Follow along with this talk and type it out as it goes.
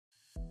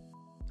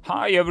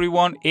Hi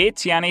everyone,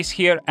 it's Yanis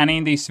here, and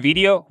in this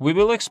video we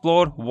will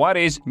explore what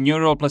is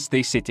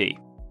neuroplasticity.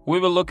 We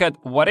will look at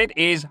what it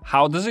is,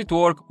 how does it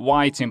work,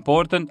 why it's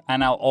important,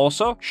 and I'll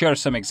also share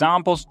some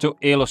examples to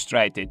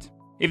illustrate it.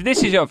 If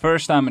this is your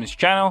first time on this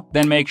channel,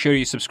 then make sure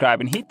you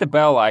subscribe and hit the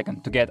bell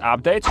icon to get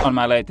updates on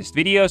my latest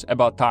videos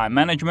about time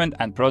management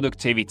and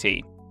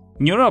productivity.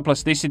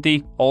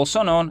 Neuroplasticity,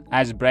 also known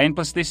as brain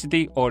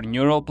plasticity or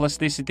neural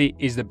plasticity,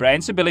 is the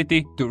brain's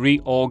ability to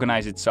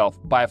reorganize itself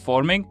by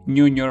forming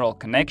new neural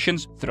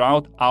connections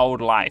throughout our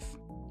life.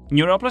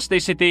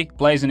 Neuroplasticity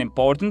plays an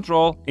important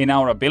role in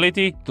our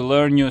ability to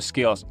learn new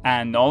skills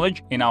and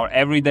knowledge in our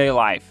everyday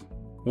life.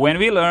 When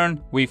we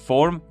learn, we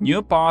form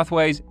new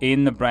pathways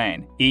in the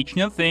brain. Each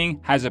new thing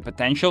has a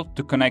potential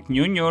to connect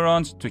new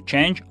neurons to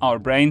change our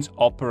brain's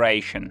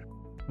operation.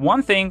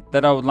 One thing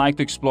that I would like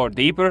to explore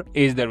deeper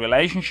is the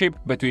relationship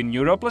between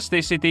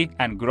neuroplasticity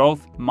and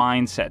growth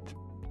mindset.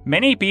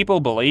 Many people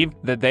believe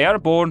that they are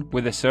born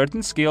with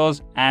certain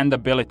skills and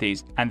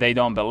abilities, and they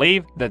don't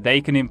believe that they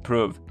can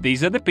improve.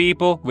 These are the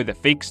people with a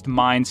fixed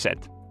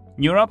mindset.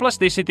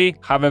 Neuroplasticity,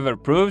 however,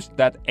 proves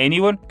that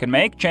anyone can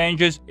make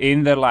changes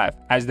in their life,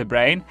 as the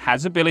brain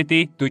has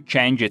ability to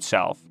change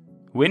itself.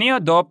 When you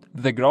adopt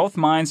the growth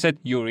mindset,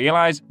 you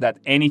realize that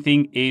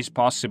anything is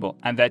possible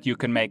and that you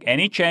can make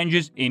any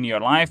changes in your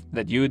life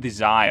that you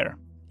desire.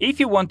 If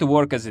you want to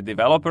work as a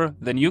developer,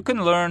 then you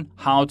can learn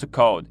how to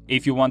code.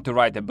 If you want to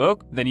write a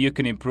book, then you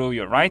can improve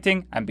your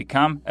writing and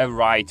become a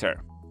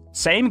writer.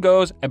 Same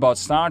goes about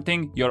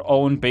starting your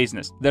own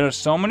business. There are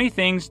so many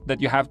things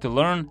that you have to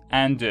learn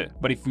and do,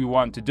 but if you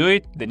want to do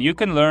it, then you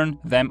can learn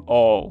them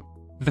all.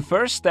 The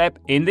first step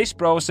in this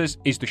process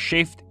is to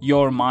shift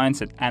your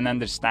mindset and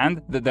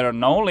understand that there are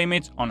no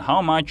limits on how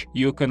much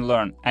you can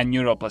learn, and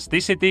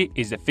neuroplasticity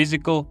is a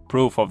physical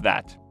proof of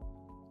that.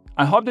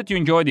 I hope that you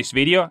enjoyed this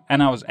video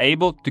and I was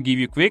able to give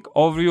you a quick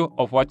overview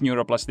of what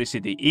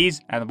neuroplasticity is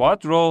and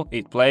what role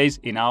it plays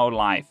in our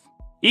life.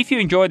 If you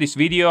enjoyed this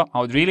video,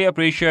 I would really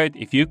appreciate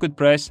if you could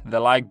press the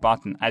like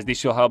button, as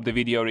this will help the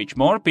video reach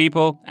more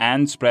people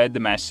and spread the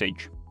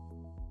message.